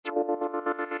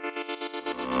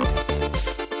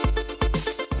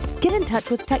Get in touch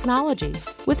with technology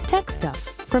with TechStuff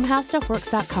from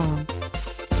HowStuffWorks.com.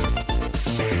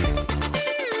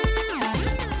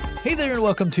 Hey there and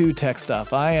welcome to Tech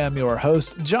Stuff. I am your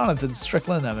host, Jonathan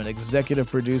Strickland. I'm an executive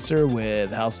producer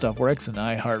with How Stuff Works and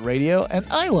iHeartRadio, and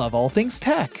I love all things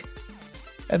tech.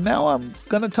 And now I'm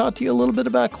going to talk to you a little bit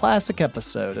about a classic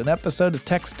episode, an episode of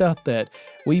Tech Stuff that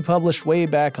we published way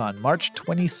back on March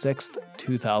 26th,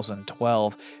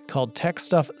 2012, called Tech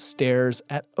Stuff Stares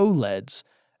at OLEDs,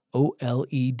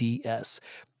 OLEDs.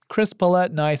 Chris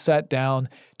Paulette and I sat down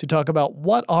to talk about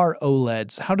what are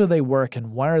OLEDs, how do they work,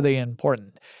 and why are they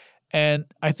important. And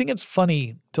I think it's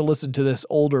funny to listen to this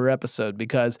older episode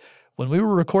because when we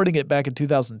were recording it back in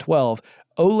 2012,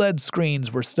 OLED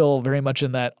screens were still very much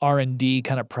in that R&D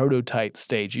kind of prototype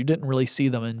stage. You didn't really see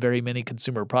them in very many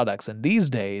consumer products. And these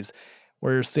days,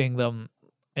 we're seeing them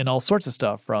in all sorts of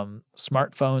stuff, from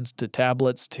smartphones to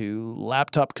tablets to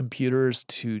laptop computers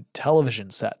to television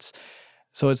sets.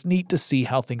 So it's neat to see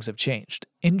how things have changed.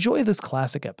 Enjoy this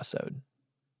classic episode.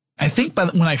 I think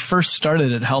when I first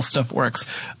started at How Stuff Works,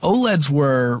 OLEDs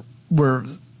were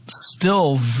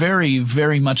still very,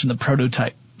 very much in the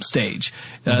prototype stage.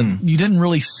 You didn't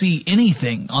really see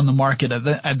anything on the market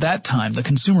at that time, the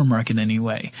consumer market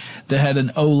anyway, that had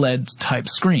an OLED type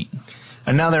screen.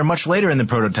 And now they're much later in the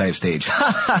prototype stage.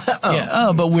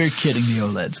 But we're kidding, the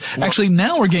OLEDs. Well, actually,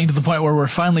 now we're getting to the point where we're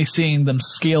finally seeing them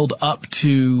scaled up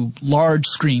to large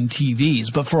screen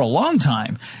TVs. But for a long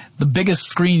time, the biggest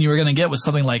screen you were going to get was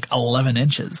something like 11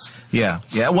 inches. Yeah.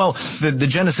 Well, the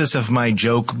genesis of my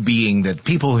joke being that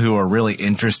people who are really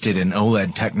interested in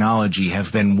OLED technology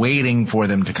have been waiting for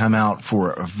them to come out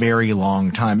for a very long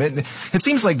time. It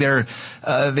seems like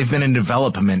they've been in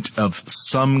development of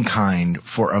some kind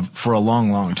for a long,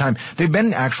 long time. They've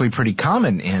been actually pretty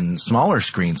common in smaller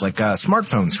screens, like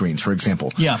smartphone screens, for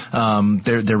example. Yeah.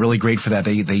 They're really great for that.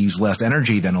 They use less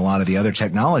energy than a lot of the other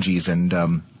technologies,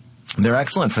 and they're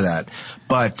excellent for that.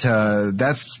 But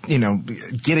that's,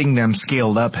 getting them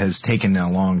scaled up has taken a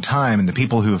long time. And the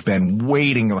people who have been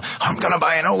waiting, I'm going to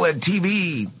buy an OLED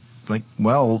TV. Like,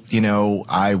 well,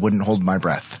 I wouldn't hold my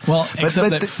breath. Well,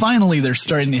 except that finally they're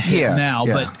starting to hit now.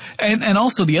 Yeah. But and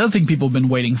also the other thing people have been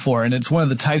waiting for, and it's one of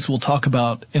the types we'll talk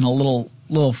about in a little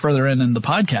further in the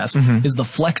podcast, is the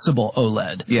flexible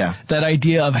OLED. Yeah. That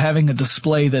idea of having a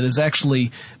display that is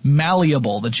actually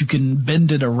malleable, that you can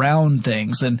bend it around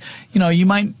things. And, you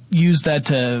might use that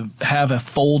to have a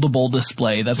foldable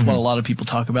display. That's what a lot of people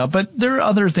talk about. But there are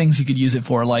other things you could use it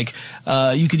for, like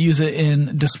you could use it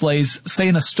in displays, say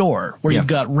in a store, where you've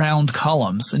got round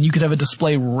columns, and you could have a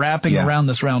display wrapping around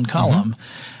this round column.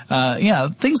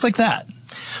 Things like that.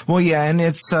 Well, yeah, and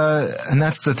it's and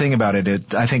that's the thing about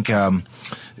it. I think,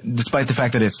 despite the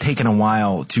fact that it's taken a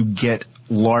while to get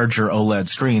larger OLED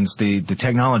screens, the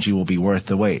technology will be worth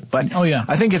the wait. But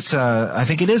I think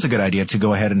it is a good idea to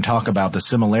go ahead and talk about the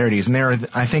similarities. And there are,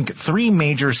 I think, three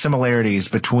major similarities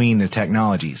between the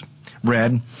technologies: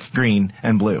 red, green,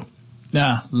 and blue.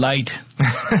 Yeah, light.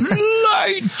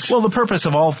 Light. Well, the purpose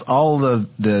of all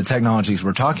the technologies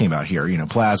we're talking about here,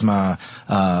 plasma,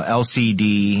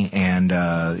 LCD, and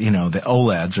the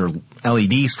OLEDs or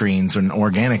LED screens and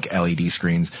organic LED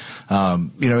screens,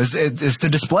 is to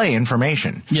display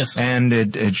information. Yes. And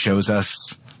it shows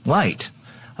us light.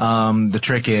 The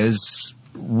trick is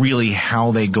really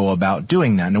how they go about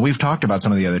doing that. Now, we've talked about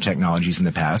some of the other technologies in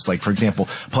the past. Like, for example,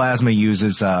 plasma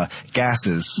uses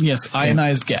gases. Yes,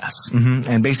 ionized gas.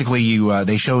 And basically,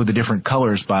 they show the different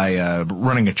colors by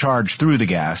running a charge through the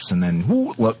gas, and then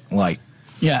look, light.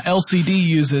 Yeah, LCD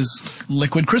uses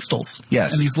liquid crystals.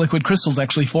 Yes. And these liquid crystals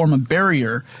actually form a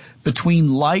barrier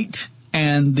between light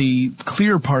and the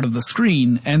clear part of the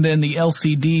screen, and then the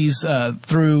LCDs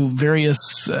through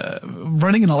various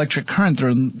running an electric current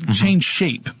through them change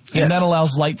shape. Yes. And that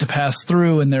allows light to pass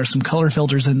through, and there's some color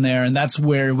filters in there, and that's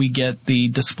where we get the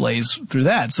displays through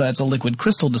that. So that's a liquid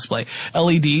crystal display.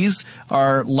 LEDs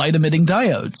are light-emitting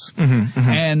diodes,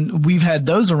 and we've had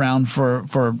those around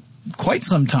for quite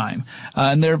some time.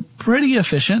 And they're pretty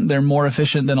efficient. They're more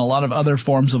efficient than a lot of other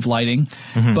forms of lighting.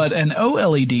 But an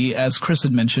OLED, as Chris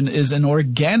had mentioned, is an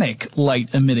organic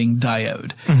light-emitting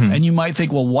diode. And you might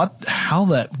think, well,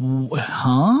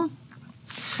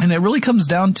 And it really comes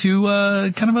down to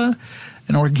kind of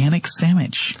an organic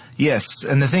sandwich. Yes,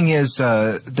 and the thing is,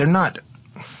 they're not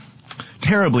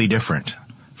terribly different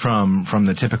from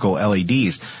the typical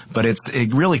LEDs, but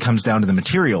it really comes down to the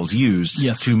materials used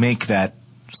to make that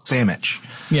sandwich.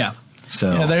 Yeah. So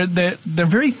yeah, they're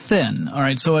very thin. All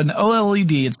right. So an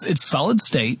OLED, it's solid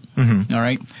state. All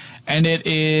right, and it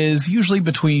is usually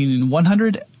between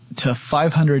 100 to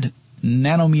 500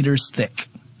 nanometers thick.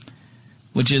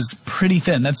 which is pretty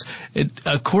thin. That's it,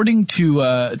 according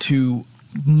to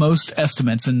most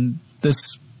estimates, and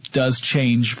this does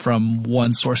change from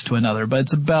one source to another, but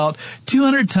it's about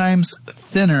 200 times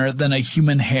thinner than a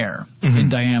human hair in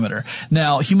diameter.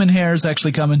 Now, human hairs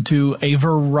actually come into a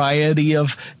variety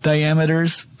of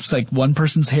diameters. It's like one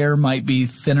person's hair might be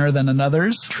thinner than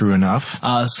another's. True enough.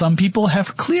 Some people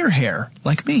have clear hair,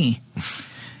 like me.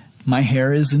 My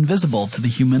hair is invisible to the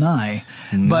human eye.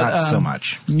 Not so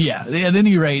much. Yeah. At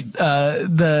any rate,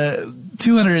 the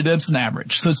 200, that's an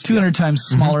average. So it's 200 times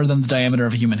smaller than the diameter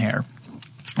of a human hair.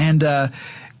 And there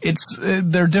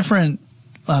are different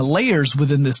layers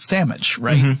within this sandwich,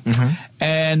 right?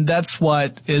 And that's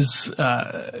what is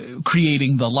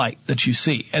creating the light that you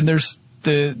see. And there's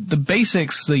the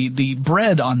basics, the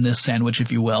bread on this sandwich,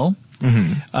 if you will,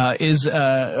 is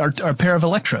a pair of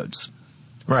electrodes.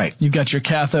 Right. You've got your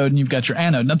cathode and you've got your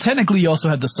anode. Now, technically, you also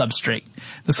have the substrate.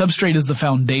 The substrate is the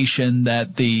foundation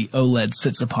that the OLED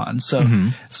sits upon. So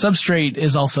substrate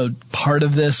is also part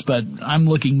of this, but I'm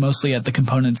looking mostly at the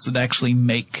components that actually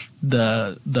make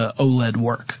the OLED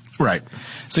work. Right.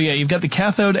 So yeah, you've got the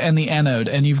cathode and the anode,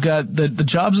 and you've got the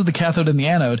jobs of the cathode and the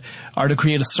anode are to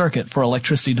create a circuit for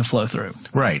electricity to flow through.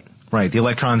 Right. Right. The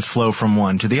electrons flow from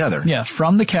one to the other. Yeah,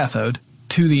 from the cathode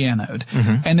to the anode.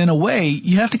 And in a way,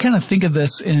 you have to kind of think of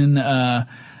this in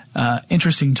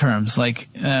interesting terms. Like,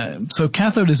 so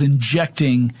cathode is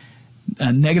injecting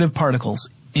negative particles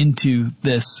into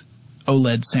this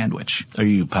OLED sandwich. Are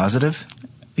you positive?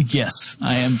 Yes,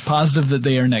 I am positive that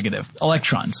they are negative.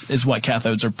 Electrons is what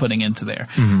cathodes are putting into there.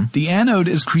 The anode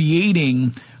is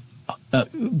creating,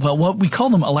 what we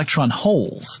call them electron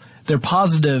holes. They're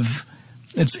positive.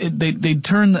 They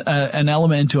turn an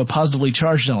element into a positively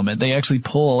charged element. They actually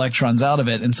pull electrons out of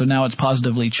it, and so now it's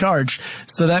positively charged.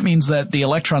 So that means that the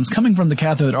electrons coming from the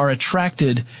cathode are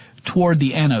attracted toward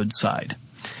the anode side.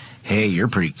 Hey, you're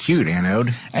pretty cute,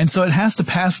 anode. And so it has to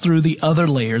pass through the other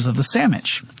layers of the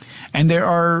sandwich. And there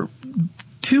are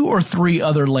 2 or 3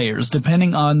 other layers,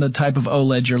 depending on the type of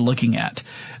OLED you're looking at.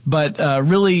 But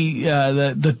really,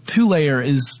 the 2-layer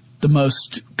is the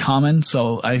most common,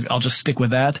 so I'll just stick with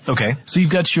that. Okay. So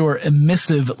you've got your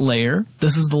emissive layer.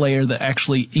 This is the layer that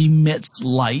actually emits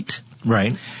light.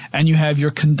 Right. And you have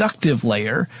your conductive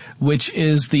layer, which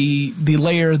is the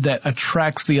layer that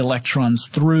attracts the electrons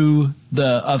through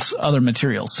the other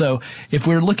materials. So if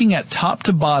we're looking at top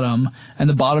to bottom, and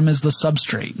the bottom is the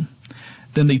substrate,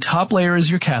 then the top layer is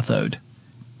your cathode.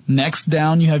 Next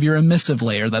down, you have your emissive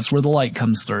layer. That's where the light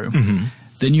comes through.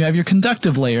 Then you have your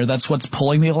conductive layer. That's what's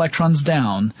pulling the electrons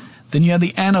down. Then you have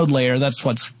the anode layer. That's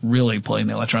what's really pulling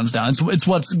the electrons down. It's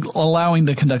what's allowing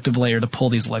the conductive layer to pull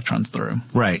these electrons through.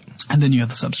 Right. And then you have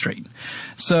the substrate.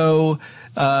 So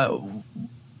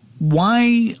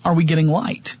why are we getting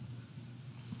light?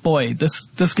 Boy, this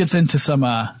gets into some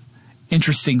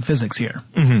interesting physics here.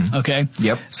 Okay?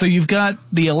 Yep. So you've got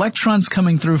the electrons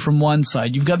coming through from one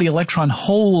side. You've got the electron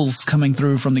holes coming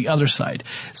through from the other side.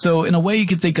 So in a way, you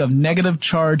could think of negative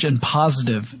charge and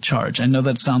positive charge. I know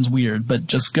that sounds weird, but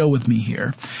just go with me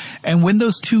here. And when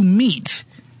those two meet,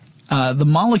 the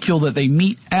molecule that they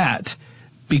meet at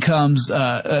becomes,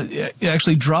 it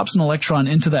actually drops an electron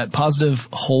into that positive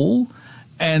hole.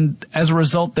 And as a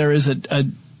result, there is a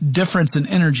difference in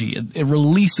energy. It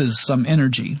releases some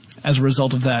energy as a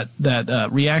result of that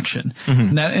reaction.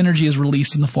 And that energy is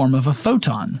released in the form of a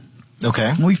photon. Okay.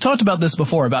 And we've talked about this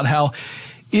before, about how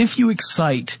if you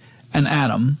excite an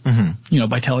atom,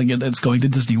 by telling it it's going to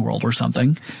Disney World or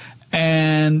something,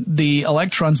 and the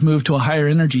electrons move to a higher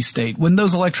energy state, when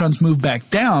those electrons move back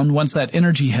down, once that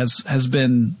energy has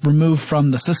been removed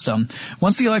from the system,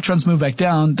 once the electrons move back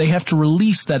down, they have to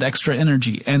release that extra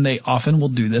energy, and they often will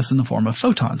do this in the form of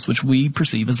photons, which we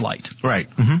perceive as light. Right.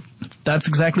 That's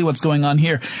exactly what's going on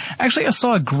here. Actually, I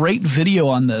saw a great video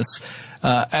on this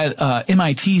at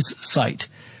MIT's site,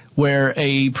 where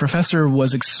a professor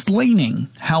was explaining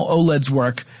how OLEDs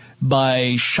work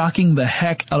by shocking the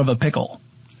heck out of a pickle.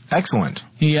 Excellent.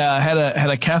 He had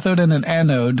a cathode and an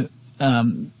anode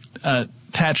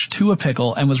attached to a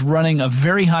pickle and was running a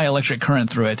very high electric current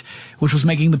through it, which was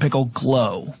making the pickle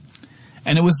glow.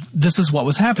 And this is what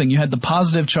was happening. You had the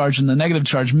positive charge and the negative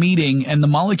charge meeting, and the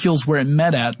molecules where it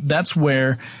met at, that's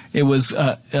where it was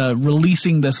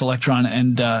releasing this electron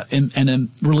and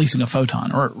releasing a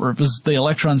photon, or it was the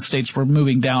electron states were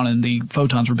moving down and the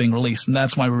photons were being released, and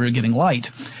that's why we were getting light.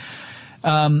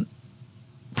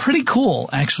 Pretty cool,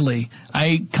 actually.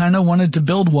 I kind of wanted to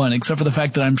build one, except for the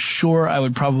fact that I'm sure I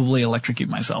would probably electrocute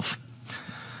myself.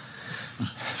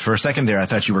 For a second there, I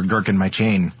thought you were gherkin my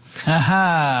chain.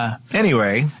 Haha.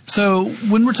 Anyway. So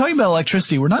when we're talking about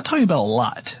electricity, we're not talking about a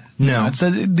lot. No.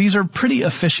 These are pretty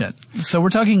efficient. So we're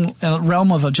talking a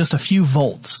realm of just a few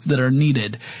volts that are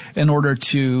needed in order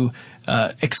to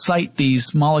excite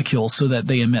these molecules so that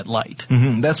they emit light.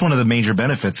 Mm-hmm. That's one of the major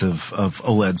benefits of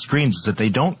OLED screens is that they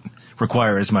don't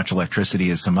require as much electricity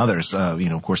as some others.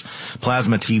 Of course,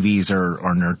 plasma TVs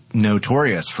are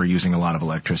notorious for using a lot of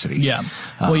electricity. Yeah.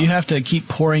 Well, you have to keep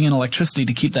pouring in electricity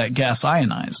to keep that gas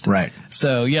ionized. Right.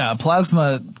 So, yeah, a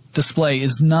plasma display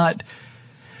is not...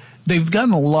 They've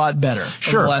gotten a lot better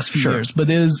over the last few years, but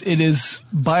it is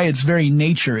by its very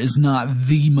nature is not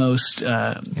the most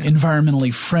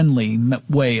environmentally friendly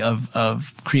way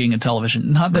of creating a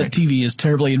television. Not that TV is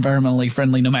terribly environmentally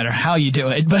friendly no matter how you do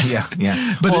it, but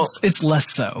but it's less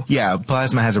so. Yeah,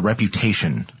 plasma has a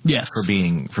reputation for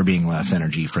being less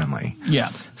energy friendly. Yeah.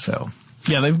 So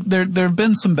yeah, there have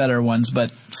been some better ones,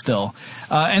 but still.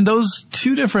 And those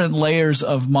two different layers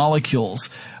of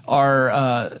molecules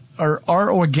are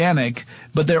organic,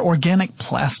 but they're organic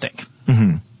plastic.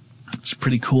 Mm-hmm. It's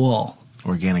pretty cool.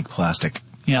 Organic plastic.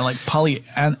 Yeah, like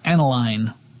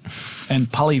polyaniline and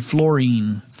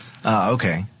polyfluorine.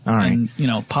 Okay. All right. And,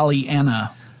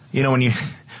 polyana.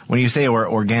 When you say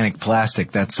organic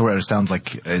plastic, that sort of sounds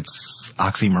like it's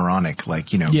oxymoronic, like,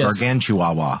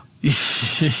 gargantuawa.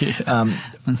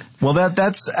 Well,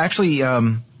 that's actually,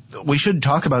 we should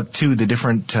talk about, too, the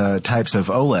different types of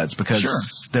OLEDs,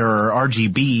 because there are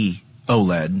RGB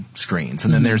OLED screens,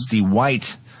 and then there's the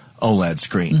white OLED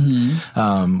screen,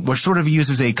 which sort of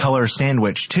uses a color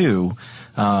sandwich, too.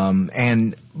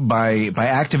 And by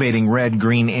activating red,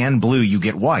 green, and blue, you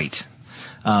get white.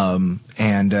 The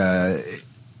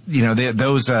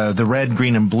red,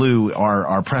 green, and blue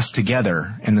are pressed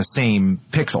together in the same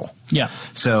pixel. Yeah.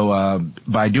 So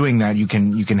by doing that, you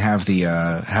can have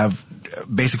have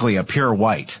basically a pure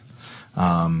white,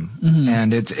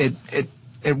 and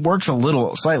it works a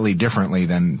little slightly differently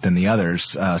than the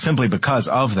others, simply because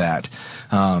of that.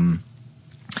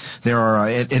 There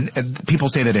are people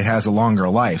say that it has a longer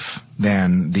life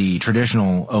than the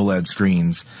traditional OLED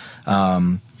screens,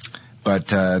 but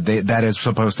that is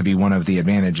supposed to be one of the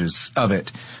advantages of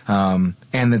it, and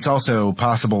it's also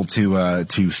possible to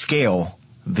scale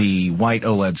the white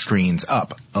OLED screens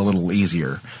up a little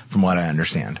easier, from what I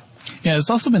understand. Yeah, it's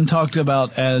also been talked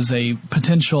about as a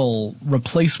potential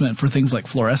replacement for things like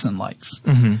fluorescent lights,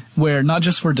 where not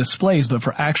just for displays, but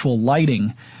for actual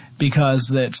lighting,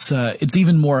 because it's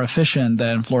even more efficient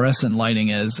than fluorescent lighting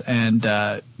is, and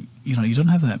you don't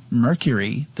have that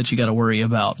mercury that you got to worry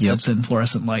about that's in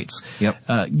fluorescent lights.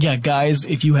 Guys,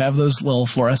 if you have those little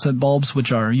fluorescent bulbs,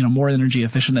 which are more energy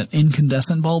efficient than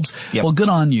incandescent bulbs, well, good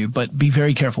on you, but be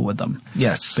very careful with them.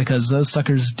 Yes, because those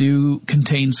suckers do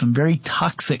contain some very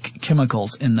toxic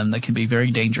chemicals in them that can be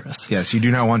very dangerous. Yes, you do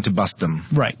not want to bust them.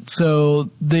 Right. So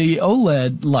the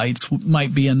OLED lights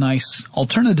might be a nice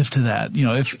alternative to that.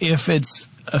 If it's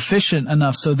efficient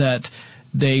enough so that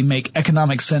they make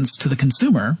economic sense to the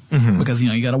consumer, because,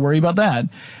 you got to worry about that.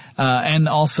 And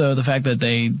also the fact that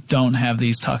they don't have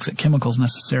these toxic chemicals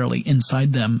necessarily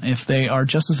inside them. If they are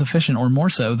just as efficient or more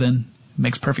so, then it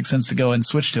makes perfect sense to go and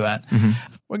switch to that.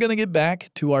 We're going to get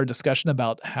back to our discussion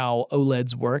about how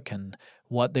OLEDs work and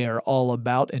what they are all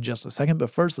about in just a second.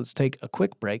 But first, let's take a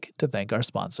quick break to thank our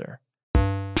sponsor.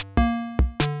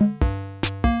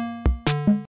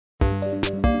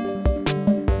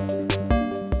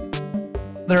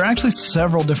 There are actually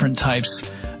several different types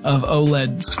of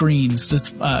OLED screens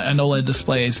and OLED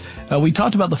displays. We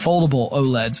talked about the foldable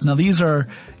OLEDs. Now, these are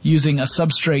using a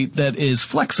substrate that is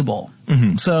flexible.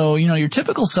 So, your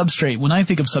typical substrate, when I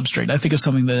think of substrate, I think of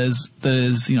something that is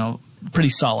pretty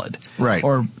solid. Right.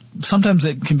 Or sometimes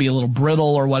it can be a little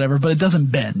brittle or whatever, but it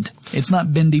doesn't bend. It's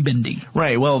not bendy.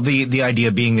 Right. Well, the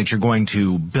idea being that you're going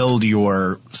to build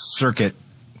your circuit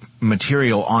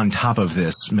material on top of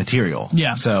this material.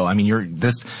 Yeah. So, I mean,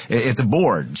 it's a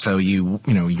board, so I'm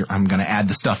going to add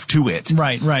the stuff to it.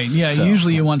 Right. Yeah, so,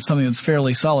 usually you want something that's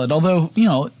fairly solid. Although,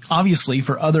 obviously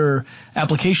for other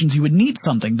applications you would need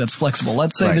something that's flexible.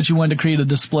 Let's say that you wanted to create a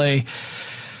display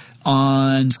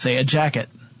on, say, a jacket.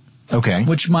 Okay.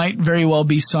 Which might very well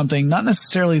be something not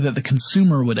necessarily that the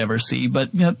consumer would ever see, but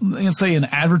let's say an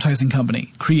advertising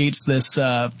company creates this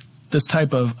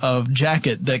type of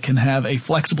jacket that can have a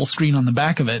flexible screen on the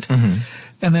back of it.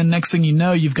 And then next thing you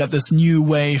know, you've got this new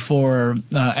way for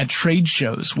at trade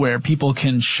shows where people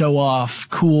can show off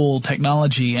cool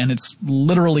technology and it's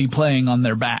literally playing on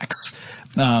their backs.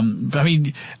 I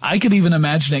mean, I could even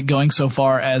imagine it going so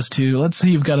far as to, let's say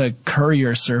you've got a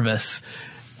courier service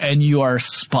and you are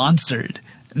sponsored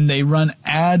and they run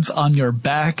ads on your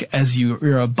back as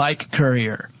you're a bike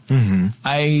courier.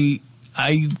 I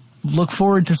look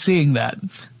forward to seeing that.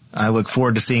 I look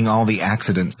forward to seeing all the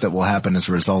accidents that will happen as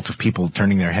a result of people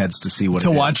turning their heads to see what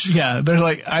to watch. Yeah, they're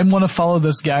like, I want to follow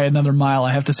this guy another mile.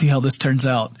 I have to see how this turns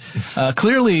out.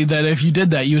 Clearly, that if you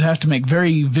did that, you would have to make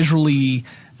very visually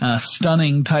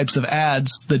stunning types of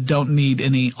ads that don't need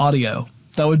any audio.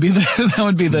 That would be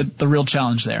the real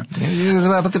challenge there.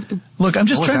 Look, I'm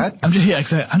just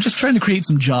trying to create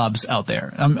some jobs out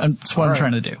there. That's what I'm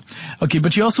trying to do. Okay,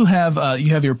 but you also have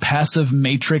your passive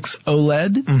matrix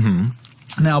OLED. Mm-hmm.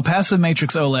 Now, passive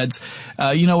matrix OLEDs,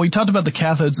 we talked about the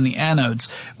cathodes and the anodes.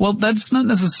 Well, that's not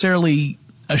necessarily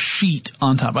a sheet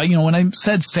on top. When I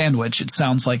said sandwich, it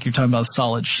sounds like you're talking about a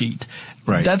solid sheet.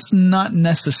 Right. That's not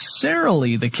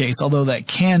necessarily the case, although that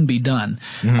can be done.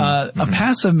 A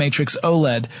passive matrix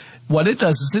OLED, what it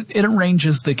does is it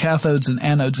arranges the cathodes and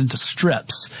anodes into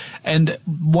strips. And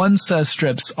one set of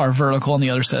strips are vertical and the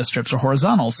other set of strips are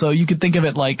horizontal. So you could think of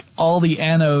it like all the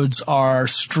anodes are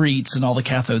streets and all the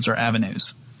cathodes are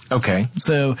avenues. Okay.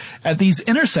 So at these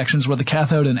intersections where the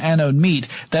cathode and anode meet,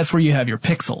 that's where you have your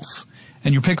pixels.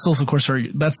 And your pixels, of course,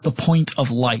 that's the point of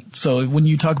light. So when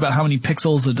you talk about how many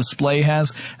pixels a display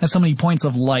has, that's how many points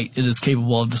of light it is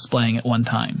capable of displaying at one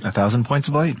time. 1,000 points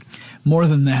of light? More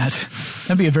than that.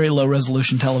 That'd be a very low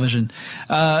resolution television.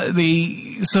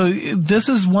 So this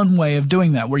is one way of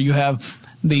doing that, where you have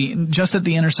just at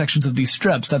the intersections of these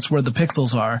strips, that's where the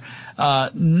pixels are.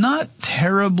 Not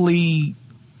terribly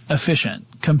efficient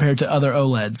compared to other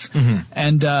OLEDs. Mm-hmm.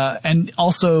 And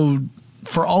also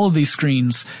for all of these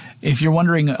screens, if you're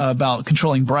wondering about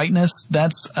controlling brightness,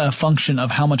 that's a function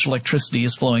of how much electricity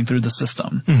is flowing through the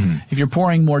system. Mm-hmm. If you're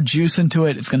pouring more juice into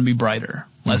it, it's going to be brighter.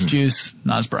 Less juice,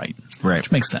 not as bright. Right.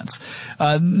 Which makes sense.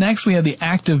 Next, we have the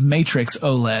active matrix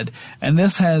OLED, and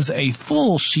this has a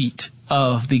full sheet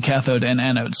of the cathode and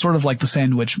anode, sort of like the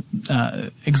sandwich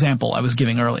example I was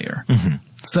giving earlier. Mm-hmm.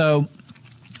 So,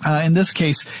 in this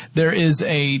case, there is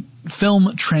a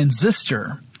film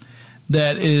transistor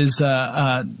that is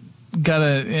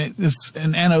it's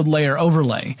an anode layer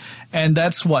overlay, and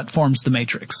that's what forms the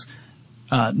matrix,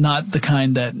 not the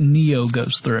kind that Neo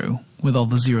goes through with all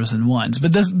the zeros and ones.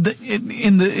 But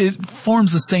it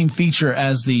forms the same feature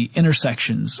as the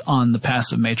intersections on the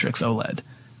passive matrix OLED.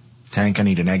 Tank, I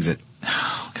need an exit.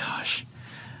 Oh gosh,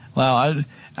 wow!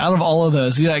 Out of all of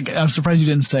those, I'm surprised you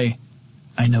didn't say,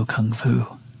 "I know kung fu,"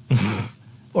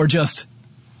 or just,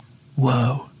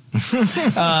 "Whoa."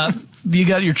 You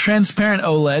got your transparent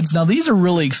OLEDs. Now these are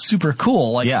really super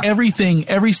cool. Every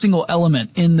single element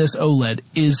in this OLED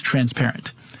is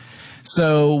transparent.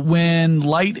 So when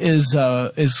light is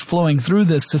flowing through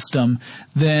this system,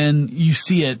 then you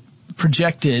see it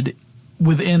projected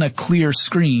within a clear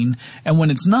screen, and when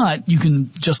it's not, you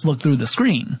can just look through the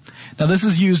screen. Now this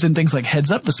is used in things like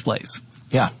heads-up displays.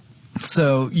 Yeah.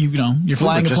 So, you're flying a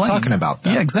plane. Just talking about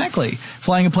that. Yeah, exactly.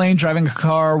 Flying a plane, driving a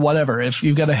car, whatever. If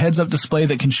you've got a heads-up display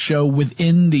that can show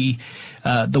within the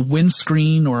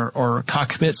windscreen or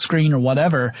cockpit screen or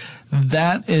whatever,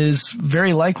 that is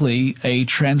very likely a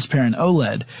transparent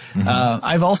OLED. Mm-hmm.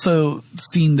 I've also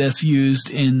seen this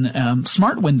used in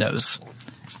smart windows,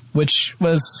 which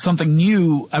was something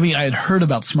new. I mean, I had heard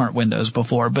about smart windows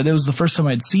before, but it was the first time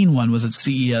I'd seen one was at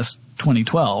CES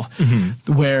 2012,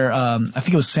 where I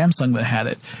think it was Samsung that had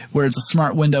it, where it's a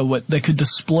smart window that could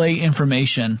display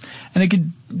information, and it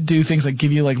could do things like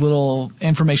give you like little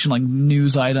information like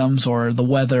news items or the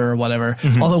weather or whatever.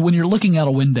 Mm-hmm. Although when you're looking out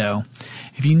a window,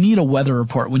 if you need a weather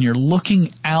report, when you're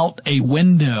looking out a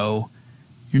window,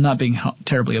 you're not being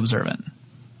terribly observant.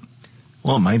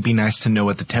 Well, it might be nice to know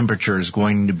what the temperature is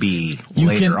going to be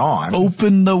later on.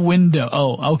 Open the window.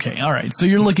 Oh, okay. All right. So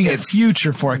you're looking at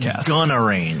future forecasts. Gonna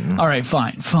rain. All right.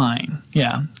 Fine.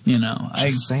 Yeah.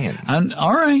 Just saying.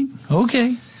 All right.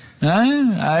 Okay.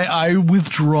 I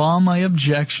withdraw my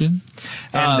objection.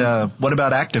 And what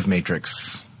about active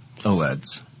matrix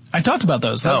OLEDs? I talked about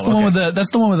those. That's the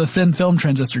one with the thin film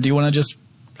transistor. Do you want to just?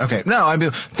 Okay. No, I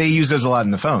mean, they use those a lot in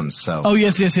the phones, so. Oh,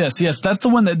 yes. That's the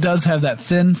one that does have that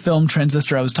thin film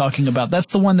transistor I was talking about.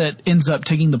 That's the one that ends up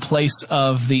taking the place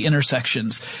of the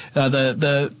intersections.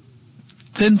 The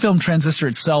thin film transistor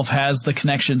itself has the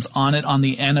connections on it on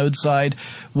the anode side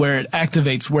where it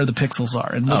activates where the pixels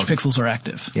are and which pixels are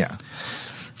active. Yeah.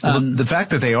 Well, the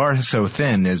fact that they are so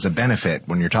thin is a benefit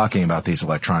when you're talking about these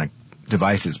electronic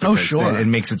devices because it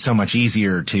makes it so much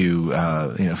easier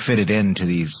to fit it into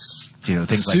these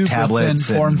things like tablets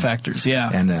and form factors,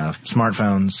 and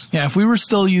smartphones. Yeah, if we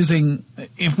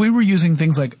were using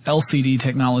things like LCD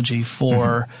technology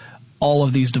for all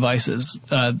of these devices,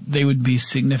 they would be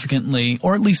significantly,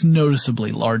 or at least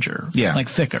noticeably larger. Yeah. Like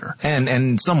thicker.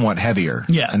 And somewhat heavier.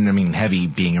 Yeah. And I mean, heavy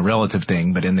being a relative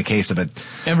thing, but in the case of it.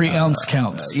 Every ounce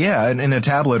counts. Yeah. In a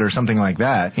tablet or something like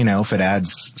that, if it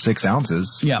adds 6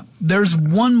 ounces. Yeah. There's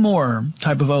one more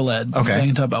type of OLED that I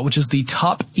can talk about, which is the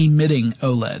top emitting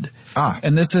OLED.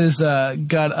 And this is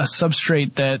got a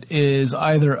substrate that is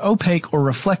either opaque or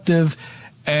reflective,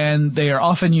 and they are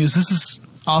often used. This is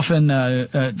often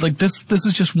this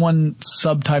is just one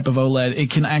subtype of OLED.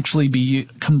 It can actually be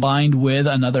combined with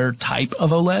another type of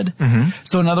OLED.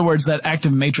 So in other words, that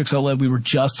active matrix OLED we were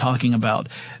just talking about,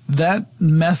 that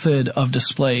method of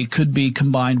display could be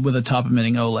combined with a top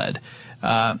emitting OLED.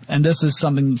 And this is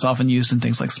something that's often used in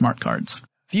things like smart cards.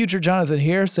 Future Jonathan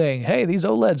here saying, hey, these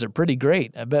OLEDs are pretty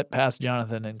great. I bet past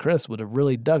Jonathan and Chris would have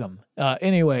really dug them.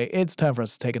 Anyway, it's time for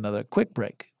us to take another quick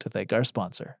break to thank our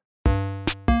sponsor.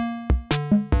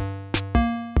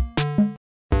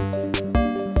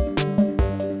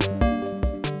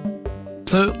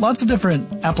 So lots of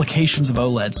different applications of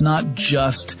OLEDs, not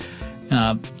just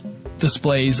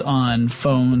displays on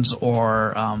phones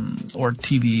or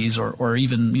TVs or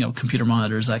even computer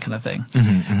monitors, that kind of thing.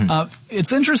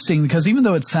 It's interesting because even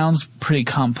though it sounds pretty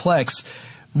complex,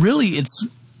 really it's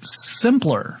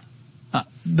simpler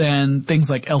than things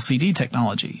like LCD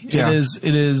technology. Yeah.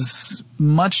 It is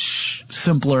much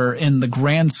simpler in the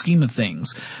grand scheme of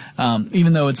things.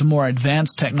 Even though it's a more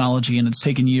advanced technology and it's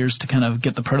taken years to kind of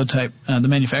get the prototype, the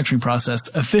manufacturing process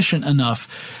efficient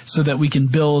enough so that we can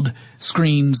build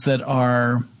screens that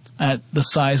are at the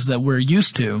size that we're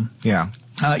used to. Yeah.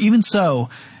 Even so,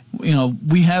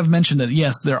 we have mentioned that,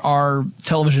 yes, there are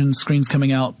television screens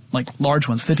coming out, like large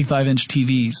ones, 55-inch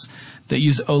TVs that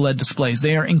use OLED displays.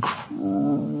 They are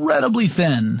incredibly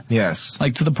thin. Yes.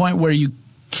 Like to the point where you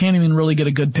can't even really get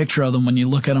a good picture of them when you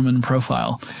look at them in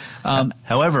profile.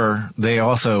 However, they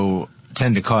also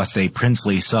tend to cost a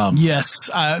princely sum. Yes,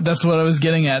 that's what I was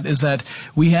getting at, is that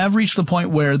we have reached the point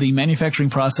where the manufacturing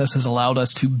process has allowed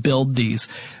us to build these,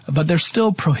 but they're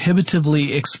still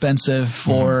prohibitively expensive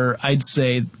for, I'd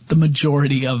say, the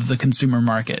majority of the consumer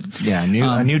market. Yeah, a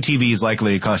new TV is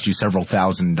likely to cost you several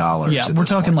 $1,000s. Yeah, we're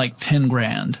talking like 10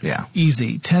 grand. Yeah.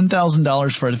 Easy.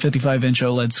 $10,000 for a 55-inch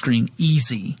OLED screen.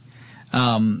 Easy.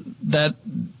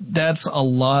 That's a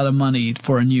lot of money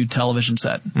for a new television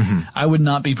set. I would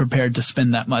not be prepared to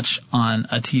spend that much on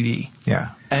a TV.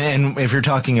 Yeah. And if you're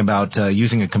talking about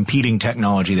using a competing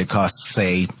technology that costs,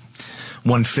 say,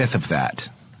 1/5 of that,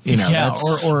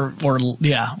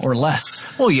 or less.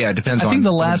 Well, yeah, it depends on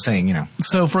what I'm saying,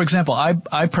 So, for example,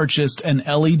 I purchased an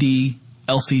LED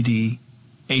LCD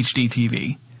HD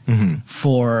TV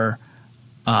for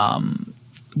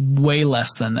way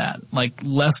less than that, like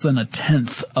less than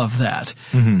 1/10 of that.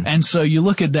 And so you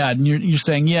look at that and you're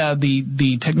saying, yeah,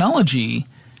 the technology,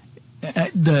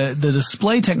 the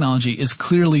display technology is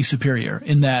clearly superior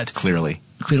in that. Clearly,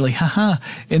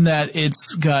 in that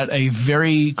it's got a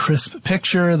very crisp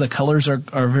picture. The colors are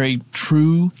very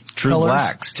true colors.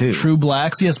 Blacks, too. True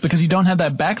blacks, yes, because you don't have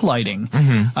that backlighting.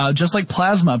 Just like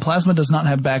plasma. Plasma does not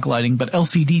have backlighting, but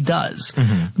LCD does.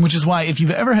 Which is why if you've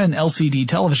ever had an LCD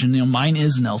television, mine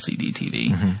is an LCD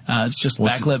TV. It's just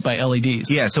backlit by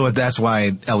LEDs. Yeah, so that's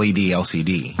why LED,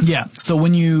 LCD. Yeah, so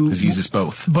when you... Because it uses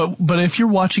both. But if you're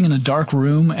watching in a dark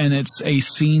room and it's a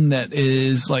scene that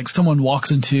is like someone walks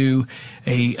into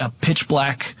a pitch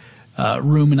black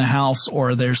room in a house,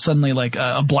 or there's suddenly like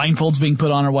a blindfold's being put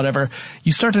on or whatever,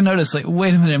 you start to notice, like,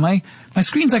 wait a minute, my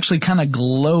screen's actually kind of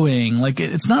glowing. Like,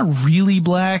 it's not really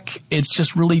black, it's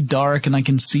just really dark, and I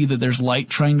can see that there's light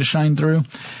trying to shine through.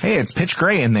 Hey, it's pitch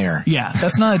gray in there. Yeah,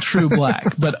 that's not a true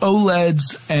black. But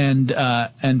OLEDs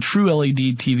and true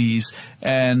LED TVs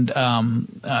and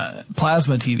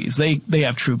plasma TVs, they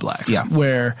have true blacks.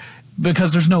 Yeah.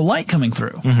 Because there's no light coming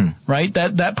through, right?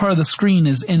 That part of the screen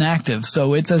is inactive,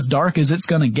 so it's as dark as it's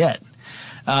going to get.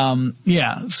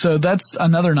 So that's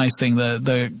another nice thing.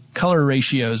 The color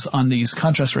ratios on these,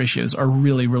 contrast ratios, are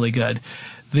really, really good.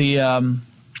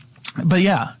 But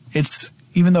yeah,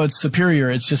 even though it's superior,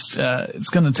 it's just it's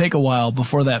going to take a while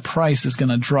before that price is going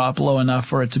to drop low enough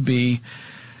for it to be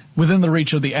within the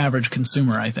reach of the average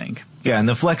consumer, I think. Yeah, and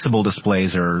the flexible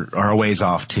displays are a ways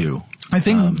off too. I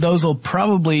think those we'll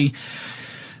probably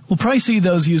see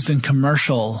those used in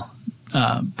commercial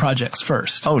projects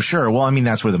first. Oh, sure. Well, I mean,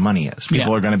 that's where the money is.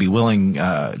 People are going to be willing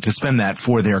to spend that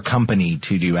for their company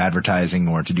to do advertising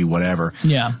or to do whatever.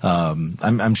 Yeah.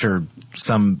 I'm sure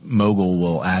some mogul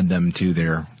will add them to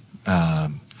their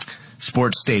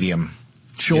sports stadium.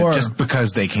 Sure. Just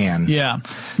because they can. Yeah.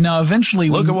 Now, eventually...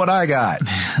 Look at what I got.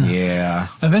 Yeah.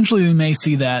 Eventually, we may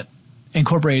see that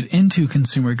incorporated into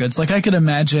consumer goods. Like I could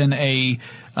imagine an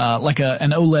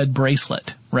OLED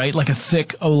bracelet, right? Like a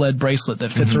thick OLED bracelet that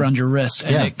fits around your wrist,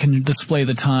 and it can display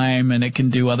the time and it can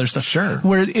do other stuff. Sure.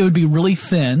 Where it would be really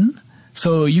thin,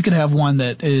 so you could have one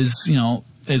that is,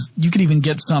 you could even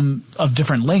get some of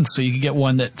different lengths. So you could get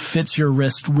one that fits your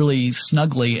wrist really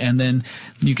snugly, and then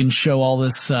you can show all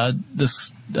this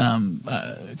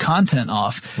content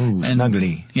off. Ooh,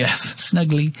 snugly. Yes,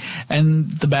 snugly.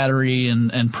 And the battery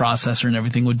and processor and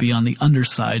everything would be on the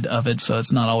underside of it, so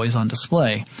it's not always on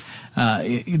display.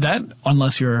 That,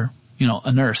 unless you're,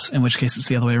 a nurse, in which case it's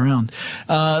the other way around.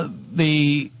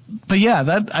 But yeah,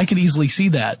 that I could easily see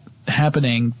that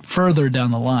happening further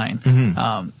down the line.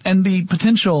 And the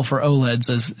potential for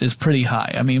OLEDs is pretty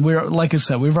high. I mean, like I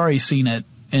said, we've already seen it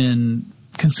in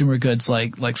consumer goods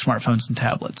like smartphones and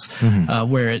tablets,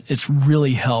 where it's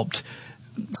really helped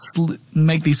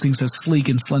make these things as sleek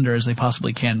and slender as they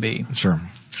possibly can be. Sure.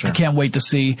 I can't wait to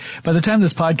see. By the time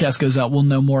this podcast goes out, we'll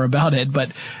know more about it,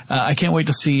 but I can't wait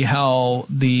to see how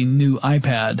the new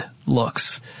iPad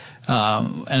looks.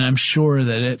 And I'm sure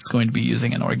that it's going to be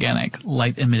using an organic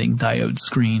light-emitting diode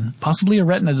screen, possibly a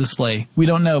Retina display. We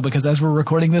don't know, because as we're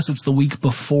recording this, it's the week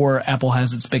before Apple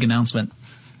has its big announcement.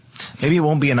 Maybe it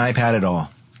won't be an iPad at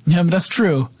all. Yeah, but that's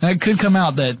true. And it could come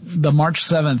out that the March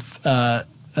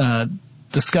 7th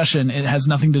discussion, it has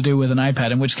nothing to do with an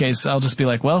iPad, in which case I'll just be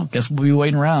like, well, guess we'll be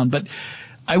waiting around. But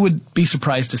I would be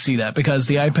surprised to see that, because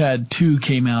the iPad 2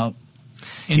 came out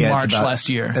in March last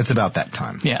year. That's about that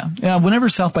time. Yeah. Whenever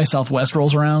South by Southwest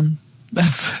rolls around,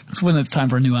 that's when it's time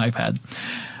for a new iPad.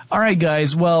 All right,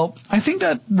 guys. Well, I think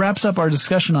that wraps up our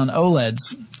discussion on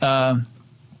OLEDs.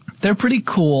 They're pretty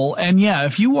cool. And yeah,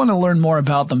 if you want to learn more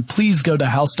about them, please go to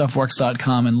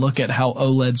howstuffworks.com and look at how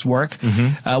OLEDs work.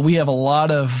 We have a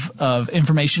lot of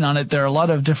information on it. There are a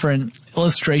lot of different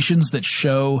illustrations that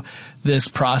show this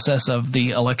process of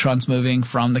the electrons moving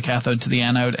from the cathode to the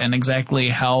anode, and exactly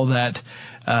how that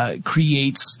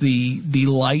creates the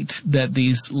light that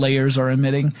these layers are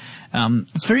emitting.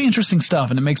 It's very interesting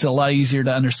stuff, and it makes it a lot easier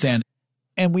to understand.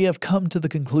 And we have come to the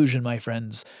conclusion, my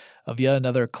friends, of yet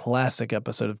another classic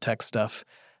episode of Tech Stuff.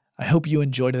 I hope you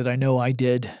enjoyed it. I know I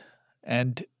did.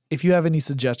 And if you have any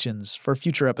suggestions for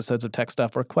future episodes of Tech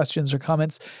Stuff, or questions or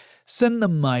comments, send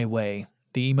them my way.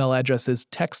 The email address is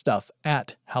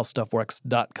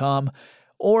techstuff@howstuffworks.com,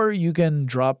 or you can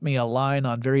drop me a line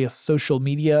on various social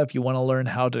media if you want to learn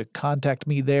how to contact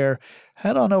me there.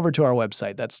 Head on over to our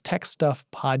website. That's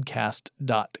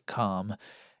techstuffpodcast.com.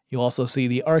 You'll also see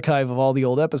the archive of all the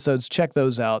old episodes. Check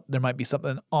those out. There might be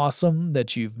something awesome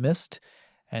that you've missed,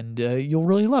 and you'll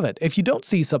really love it. If you don't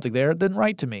see something there, then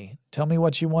write to me. Tell me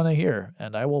what you want to hear,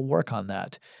 and I will work on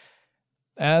that.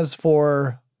 As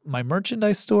for my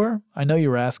merchandise store, I know you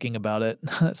were asking about it.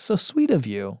 That's so sweet of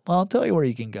you. Well, I'll tell you where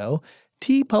you can go.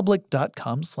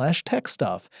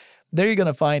 tpublic.com/techstuff. There you're going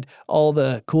to find all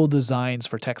the cool designs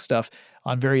for Tech Stuff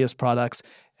on various products,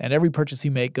 and every purchase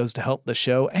you make goes to help the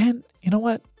show. And you know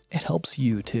what? It helps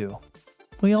you too.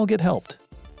 We all get helped.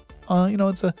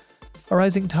 It's a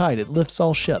rising tide. It lifts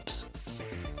all ships.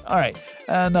 All right,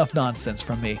 enough nonsense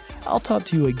from me. I'll talk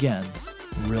to you again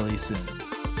really soon.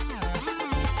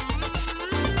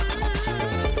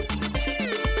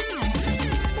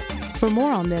 For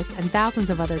more on this and thousands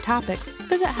of other topics,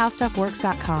 visit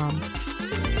howstuffworks.com.